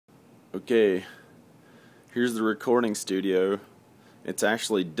Okay, here's the recording studio. It's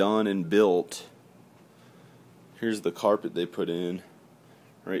actually done and built. Here's the carpet they put in.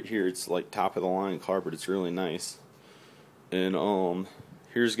 Right here, it's like top of the line carpet. It's really nice. And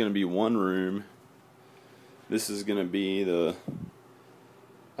here's gonna be one room. This is gonna be the,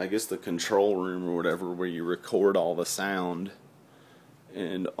 I guess, the control room or whatever, where you record all the sound.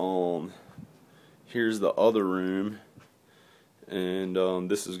 And here's the other room. And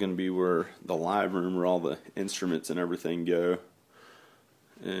this is going to be where the live room, where all the instruments and everything go.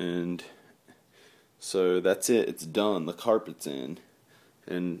 And so that's it. It's done. The carpet's in.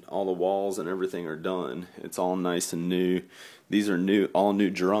 And all the walls and everything are done. It's all nice and new. These are new, all new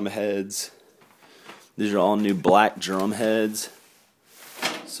drum heads. These are all new black drum heads.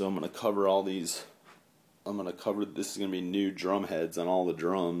 So I'm going to cover all these. This is going to be new drum heads on all the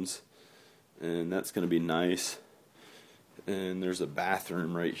drums. And that's going to be nice. And there's a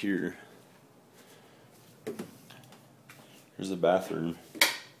bathroom right here. There's a bathroom. It's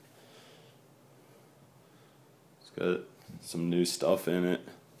got some new stuff in it.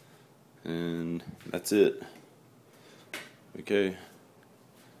 And that's it. Okay.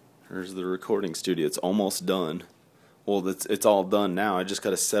 Here's the recording studio. It's almost done. Well, it's all done now. I just got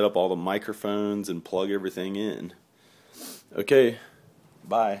to set up all the microphones and plug everything in. Okay.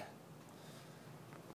 Bye.